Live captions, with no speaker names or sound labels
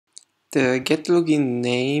The getLogin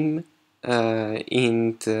name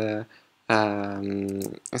in the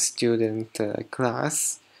student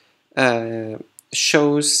class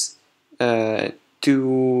shows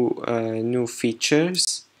two new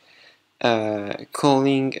features,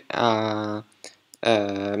 calling a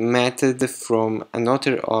method from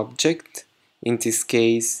another object, in this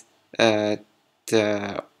case the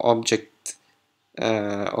object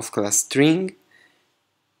of class string,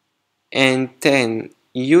 and then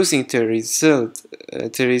using the result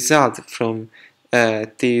from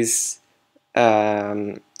this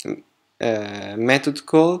method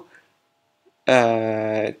call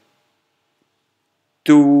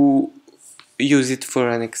to use it for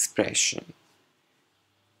an expression.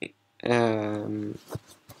 In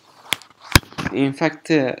fact,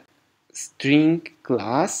 the string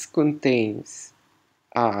class contains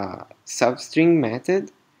a substring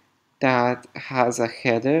method that has a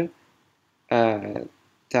header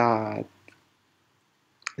that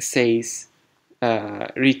says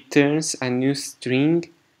returns a new string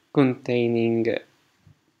containing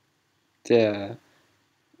the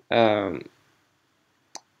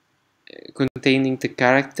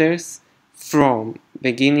characters from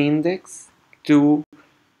begin index to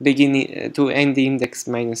end index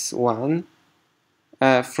 -1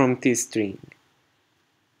 from this string.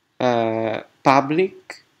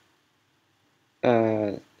 Public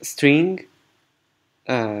string,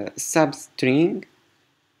 substring,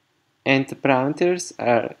 and the parameters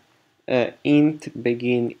are int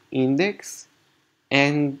begin index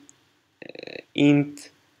and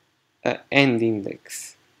int end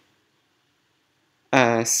index.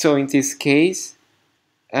 So in this case,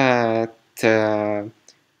 the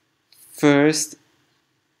first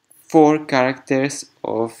 4 characters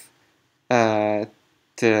of the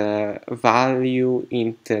value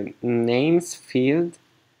in the names field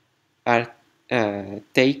are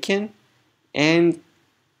taken, and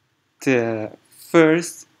the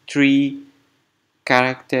first 3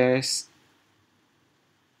 characters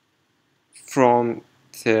from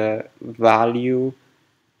the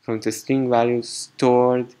string value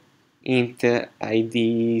stored in the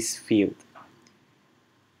IDs field.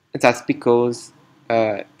 That's because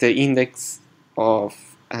the index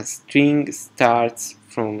of a string starts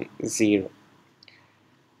from 0.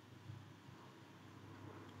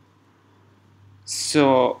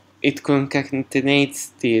 So it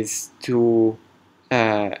concatenates these two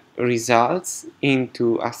results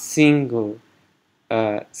into a single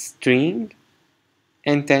string,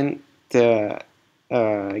 and then the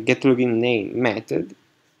getLogin name method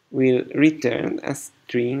will return a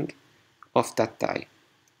string of that type.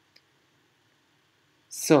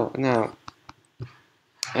 So now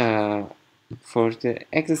for the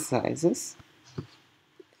exercises,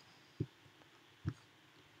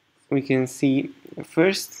 we can see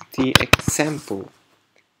first the example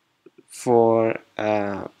for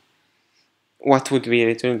what would be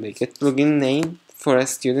returned by getLogin name for a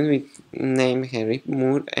student with name Henry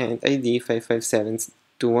Moore and ID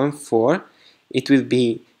 557214. It will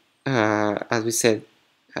be, as we said,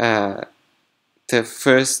 the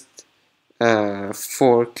first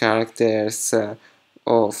 4 characters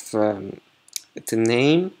of the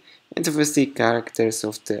name and the first 3 characters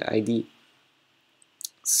of the ID.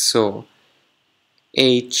 So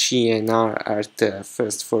H, E, and R are the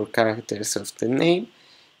first 4 characters of the name,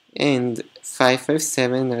 and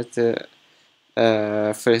 557 are the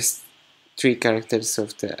first 3 characters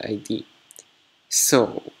of the ID.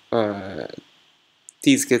 So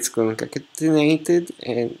this gets concatenated,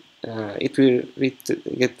 and it will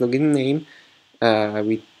getLogin name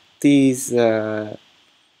with these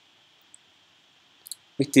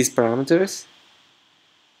parameters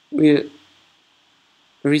will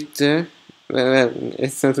return, well,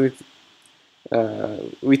 it's not with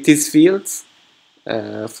these fields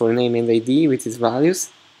for name and ID with these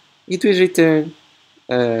values, it will return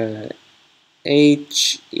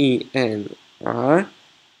H, E, N, R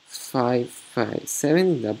 557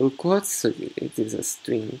 in double quotes, so it is a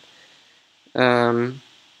string.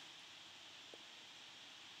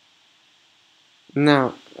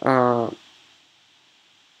 Now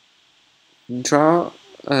draw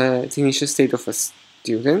the initial state of a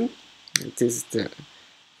student. This is the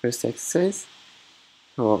first exercise.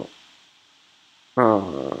 So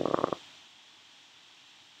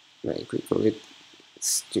like we call it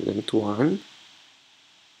student 1,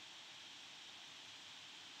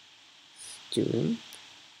 student,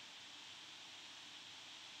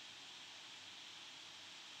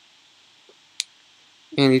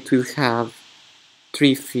 and it will have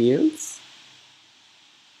 3 fields.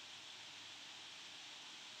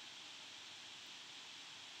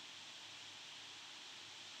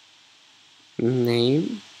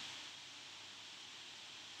 name,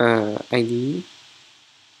 ID,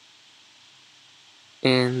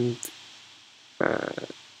 and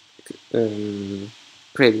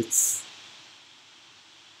credits.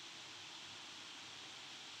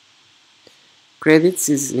 Credits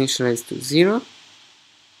is initialized to 0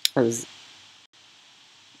 as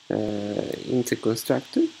int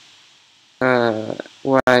constructor,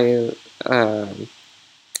 while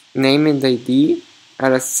name and ID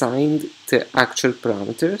are assigned to actual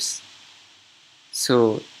parameters.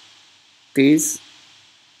 So this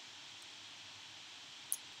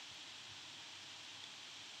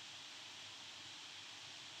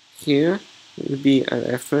here will be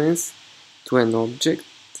a reference to an object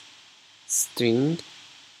string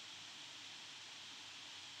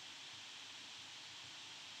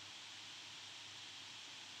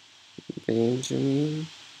Benjamin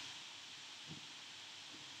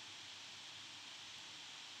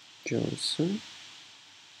Johnson,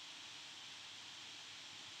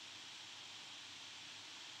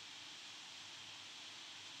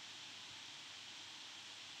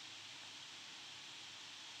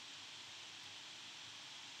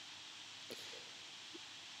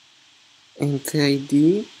 and the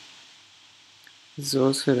ID is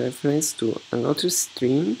also a reference to another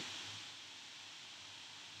string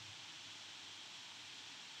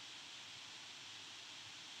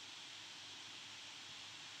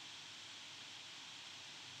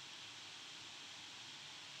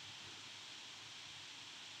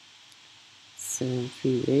seven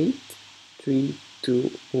three eight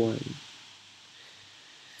 321.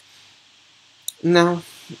 Now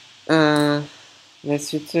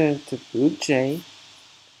let's return to BlueJ,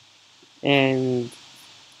 and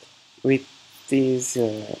with this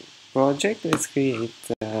project let's create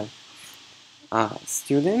a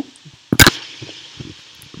student.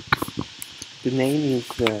 The name is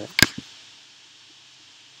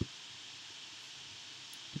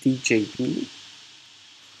DJB.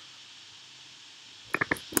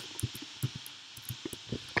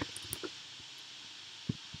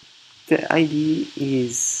 The ID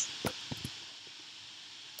is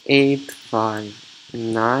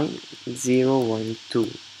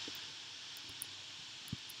 859012.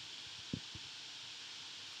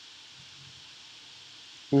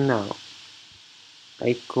 Now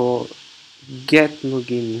I call get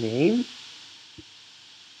login name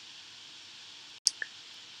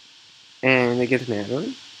and I get an error.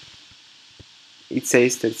 It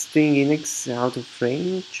says that string index out of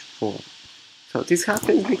range 4. So this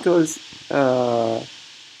happens because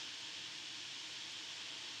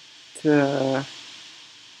the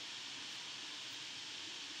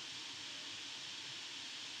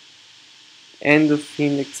end of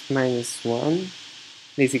index -1,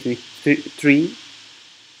 basically 3,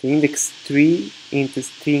 the index 3 into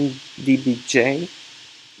string dbj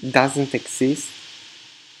doesn't exist,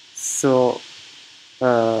 so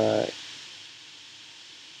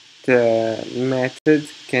the method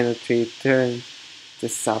cannot return the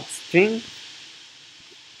substring.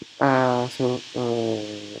 So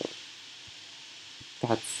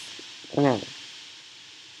that's an error.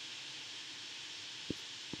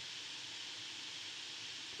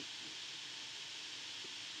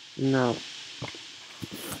 Now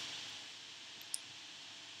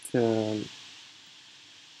the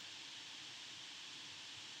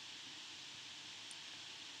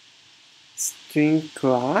string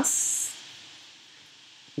class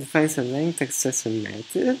defines a length accessor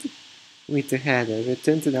method with the header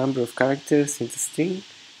return the number of characters in the string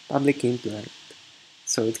public int length.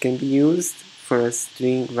 So it can be used for a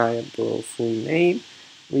string variable full name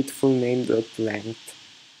with full name dot length.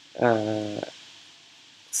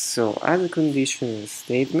 So add conditional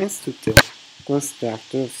statements to the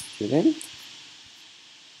constructor of student.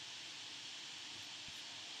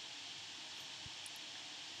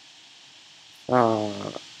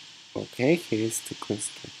 Okay, here is the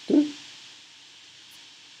constructor.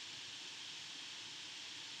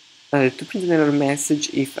 To print an error message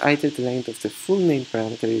if either the length of the full name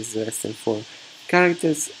parameter is less than 4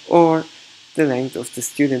 characters or the length of the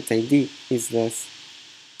student ID is less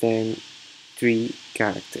than 3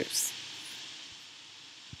 characters.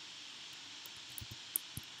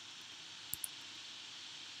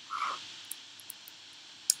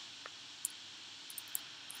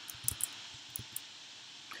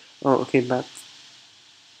 Oh, okay, but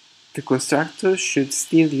the constructor should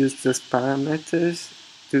still use those parameters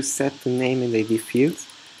to set the name and ID fields.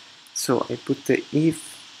 So I put the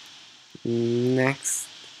if next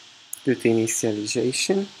to the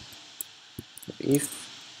initialization. If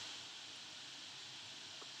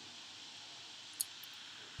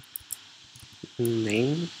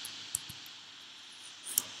name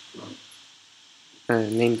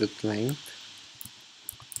name.length.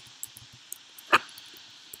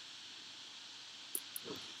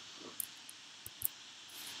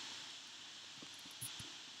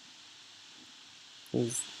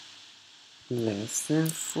 Is less than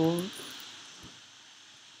 4.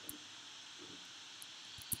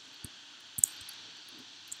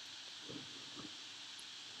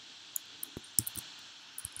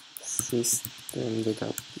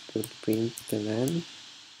 System.out.println.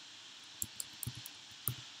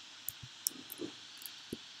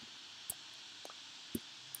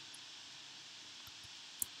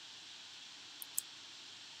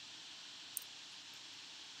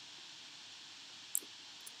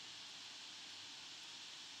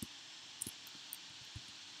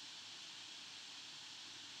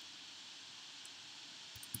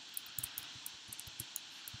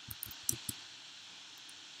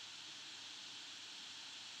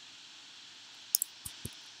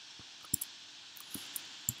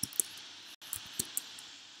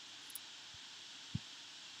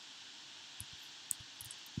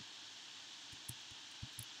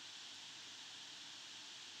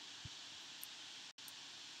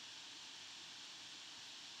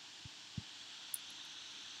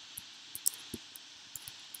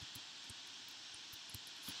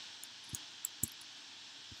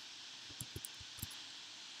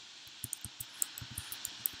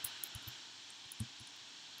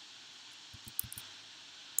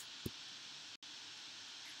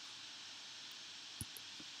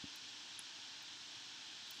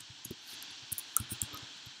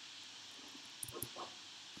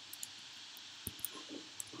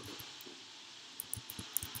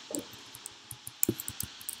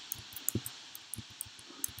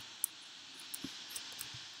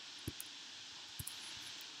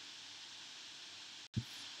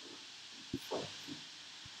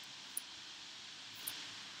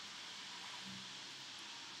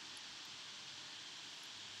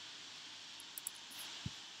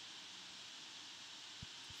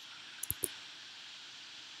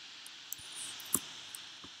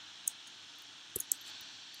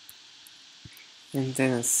 And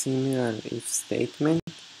then a similar if statement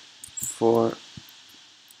for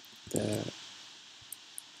the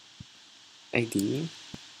ID.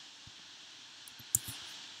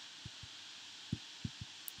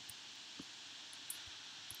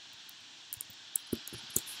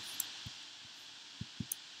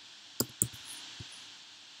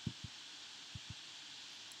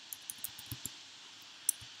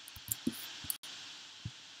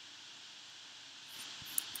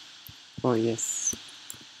 Oh yes,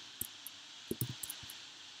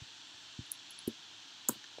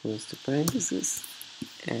 close the parentheses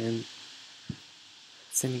and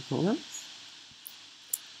semicolons.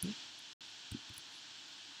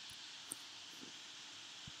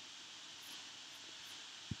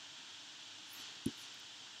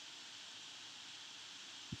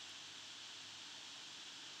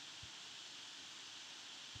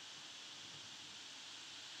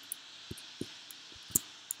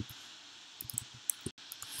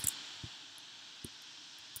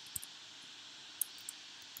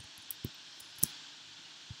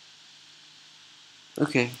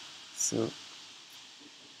 Okay, so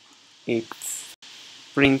it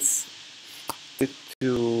prints the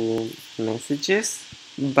two messages,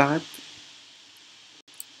 but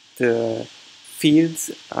the fields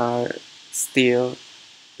are still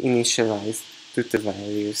initialized to the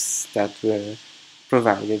values that were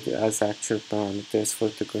provided as actual parameters for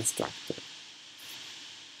the constructor.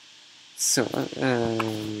 So,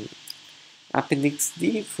 Appendix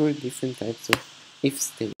D for different types of if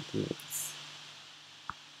statements.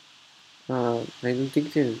 I don't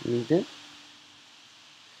think they're needed.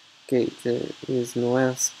 Okay, there is no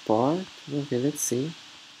else part. Okay, let's see.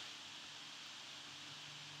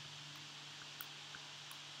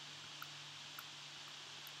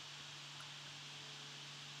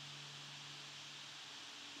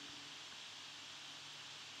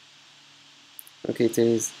 Okay, there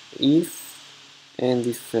is if and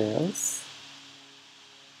if else.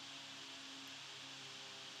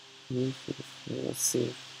 If else,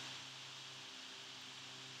 if.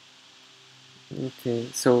 Okay,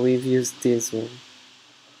 so we've used this one.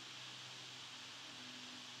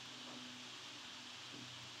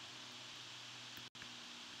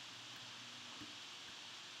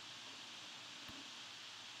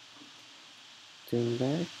 Turn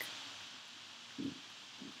back.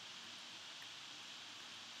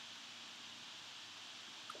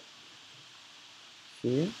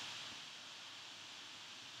 Here.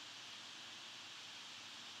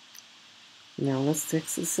 Now let's the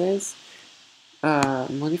exercise.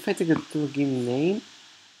 Modify the plugin name.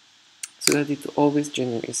 so that it always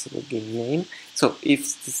generates a login name. So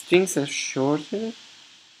if the strings are shorter,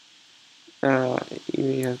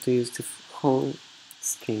 you have to use the whole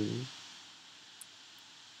string.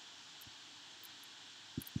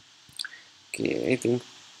 Okay, I think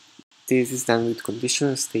this is done with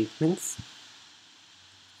conditional statements.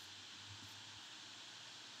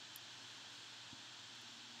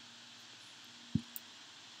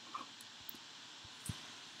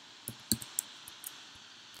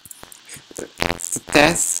 The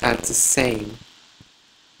tests are the same.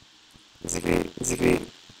 Basically,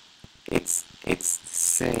 it's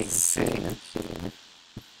the same here.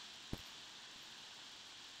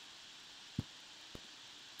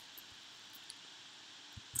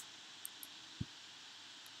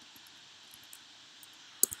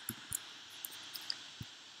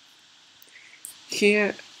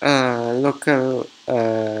 Here, local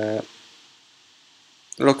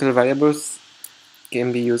variables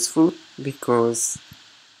can be useful because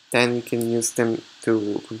then you can use them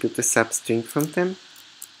to compute a substring from them.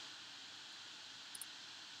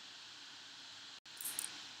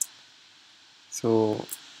 So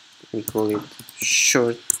we call it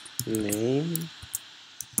short name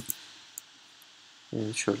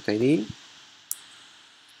and short ID.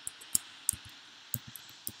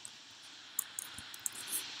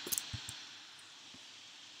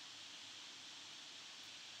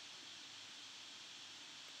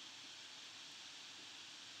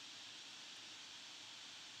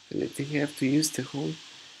 So that you have to use the whole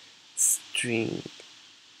string.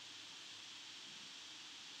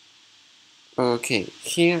 Okay,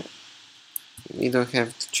 here you don't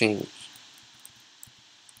have to change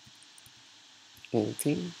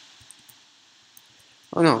anything.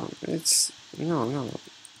 Oh no, it's no.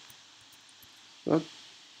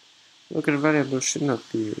 Local variable should not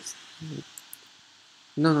be used.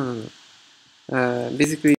 No.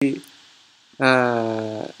 Basically,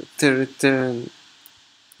 to return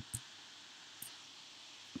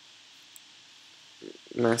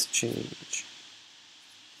must change.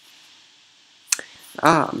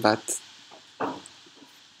 But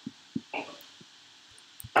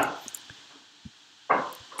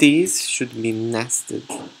these should be nested.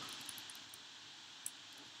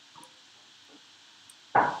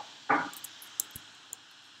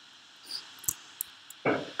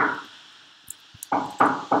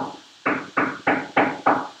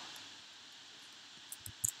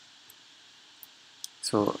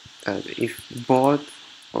 So if both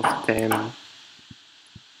of them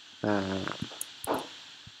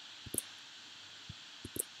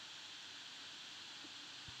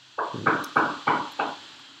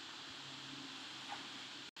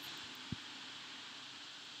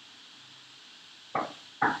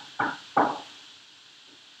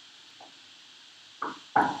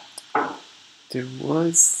there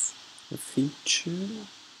was a feature.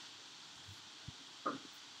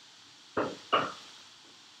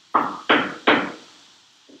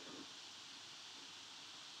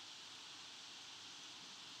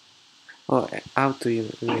 Oh, auto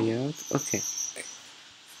layout. Okay.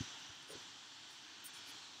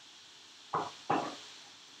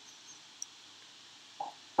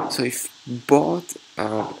 So if both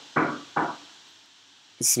are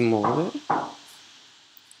smaller,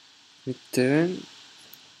 return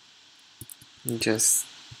just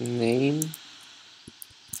name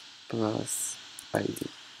plus ID.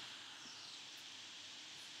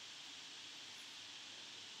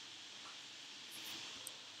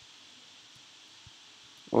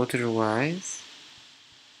 Otherwise,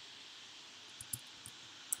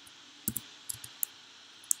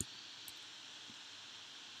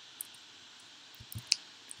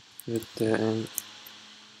 return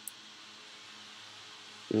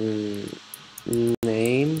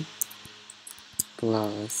name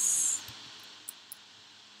plus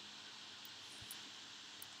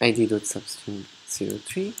id.substring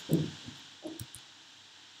 03.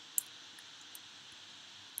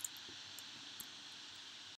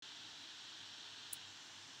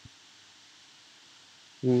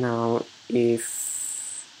 Now if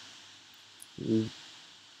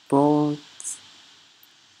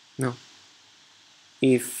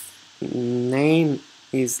name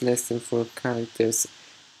is less than 4 characters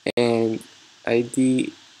and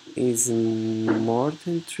ID is more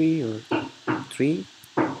than 3 or 3,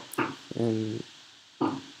 and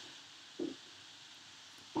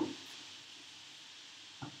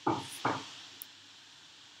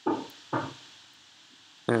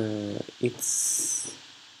it's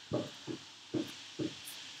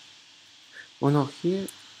oh no, here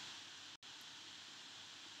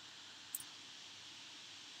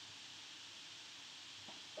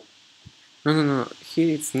no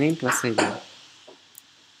here it's name plus ID.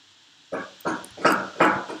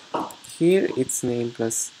 Here it's name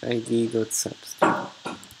plus ID dot substring.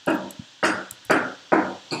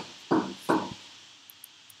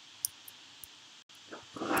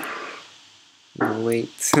 No,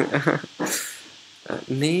 wait.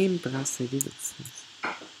 Name plus ID dot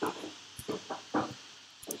substring.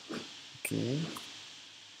 Okay.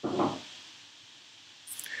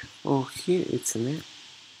 Oh, here it's a name.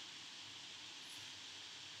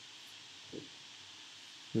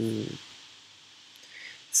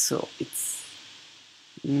 So it's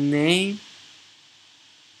name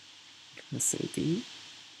plus ID.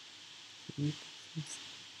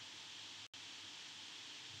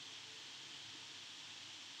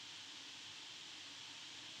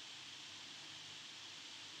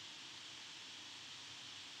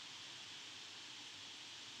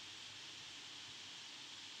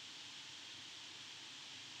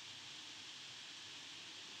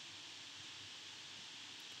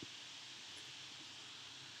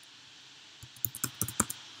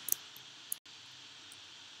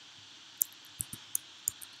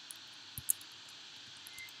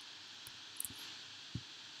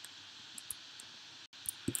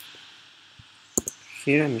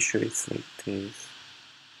 Here I'm sure it's like this.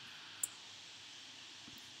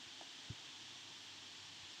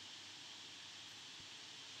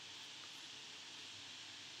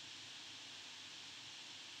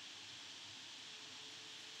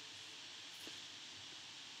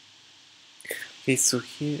 Okay, so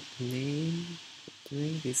here name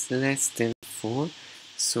is less than 4,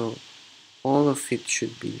 so all of it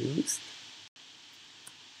should be used.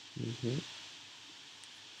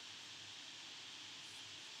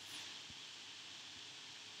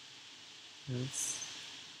 Yes.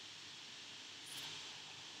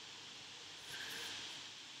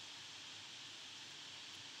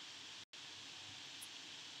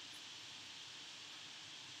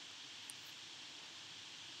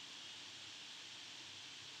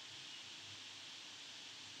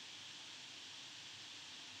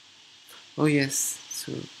 Oh yes,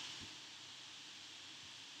 so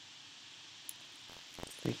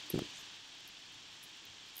like this.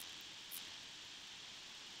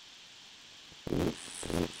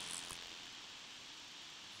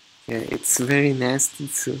 Yeah, it's very nasty,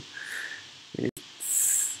 so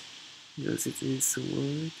it's does it is a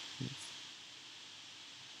word? Yes.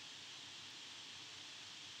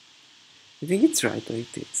 I think it's right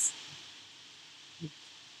like this.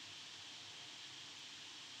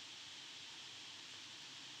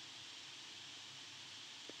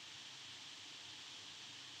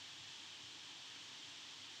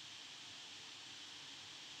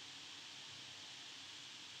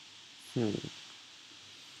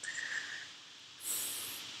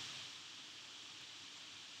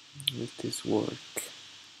 Let this work.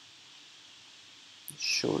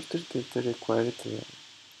 Shorter than the required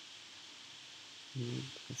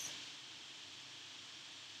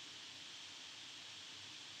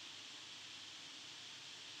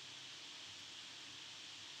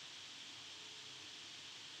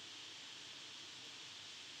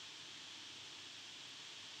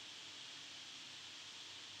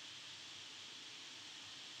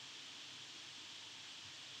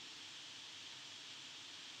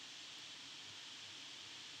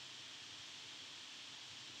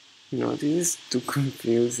No, this is too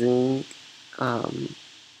confusing.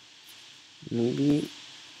 Maybe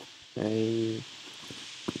I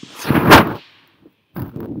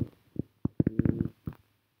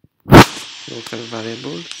local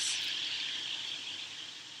variables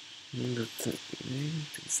dot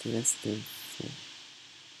length is less than 4.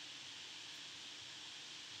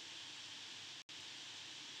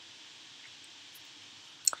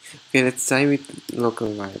 Okay, let's try with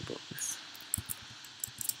local variables.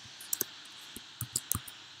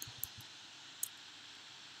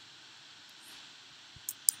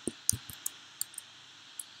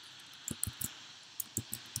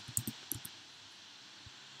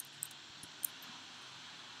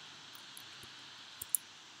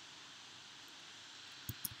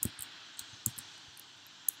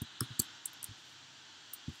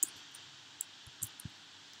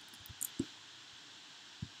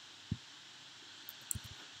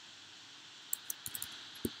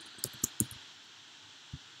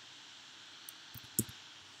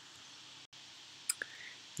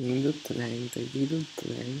 Input length, ID dot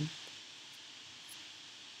length.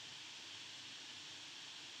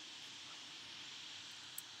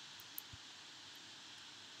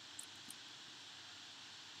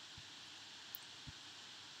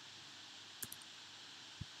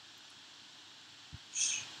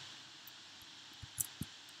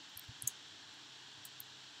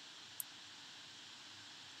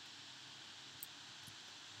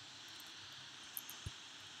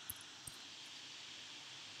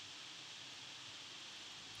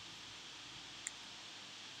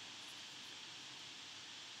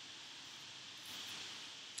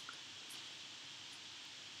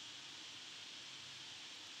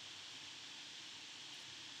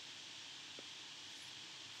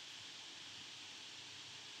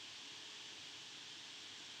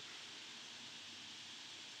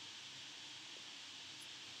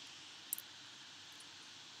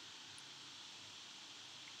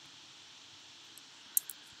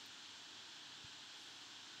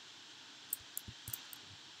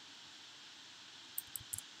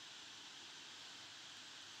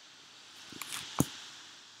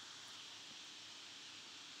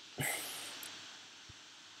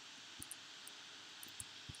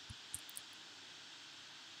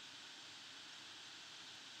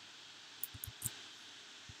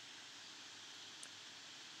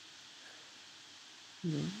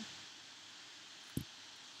 No.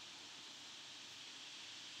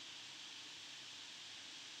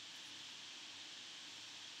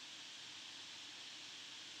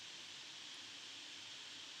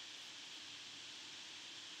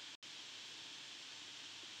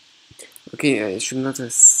 Okay, I should not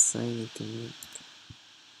assign it to me.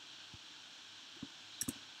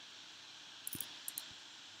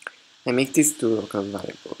 I make these two local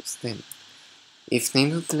variables. Then, if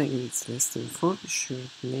name.length is less than 4, should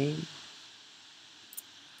name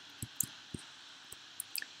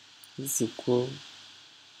is equal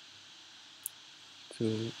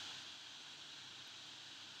to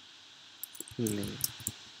name.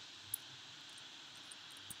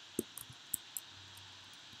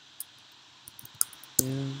 Yeah.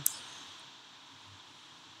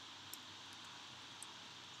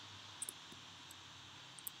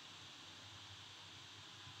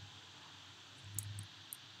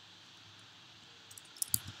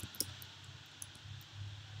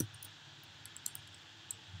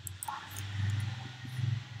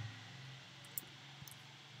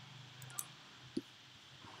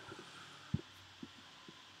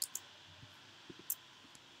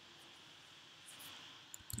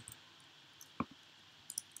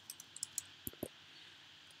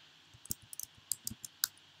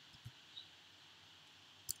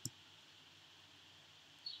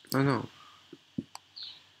 Oh no.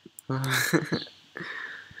 I,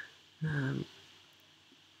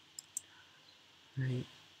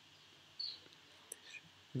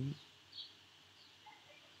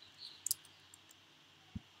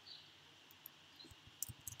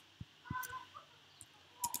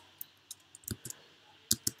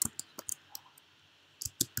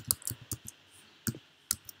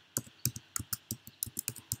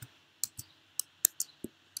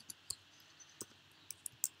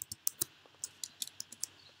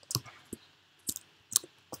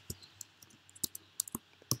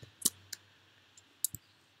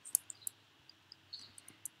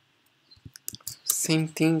 same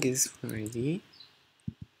thing is for ID.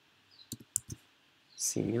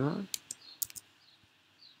 Similar.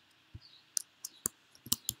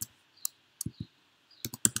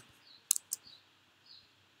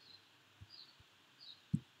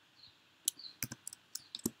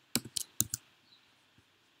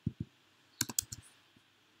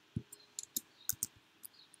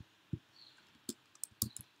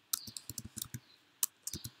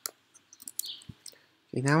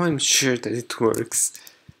 Okay, now I'm sure that it works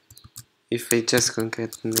if I just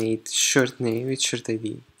concatenate short name with short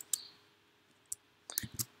ID.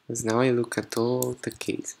 Because now I look at all the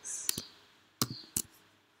cases.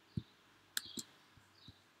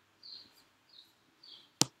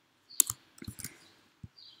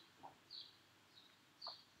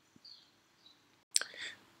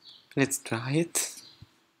 Let's try it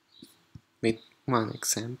with one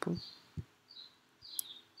example.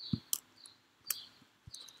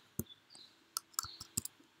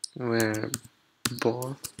 Where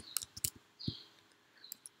both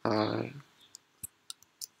are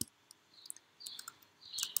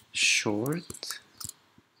short,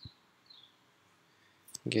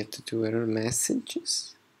 get to error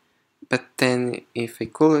messages, but then if I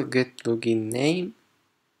call a get login name,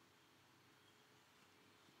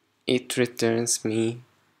 it returns me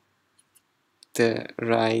the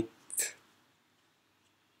right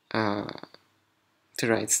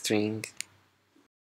string.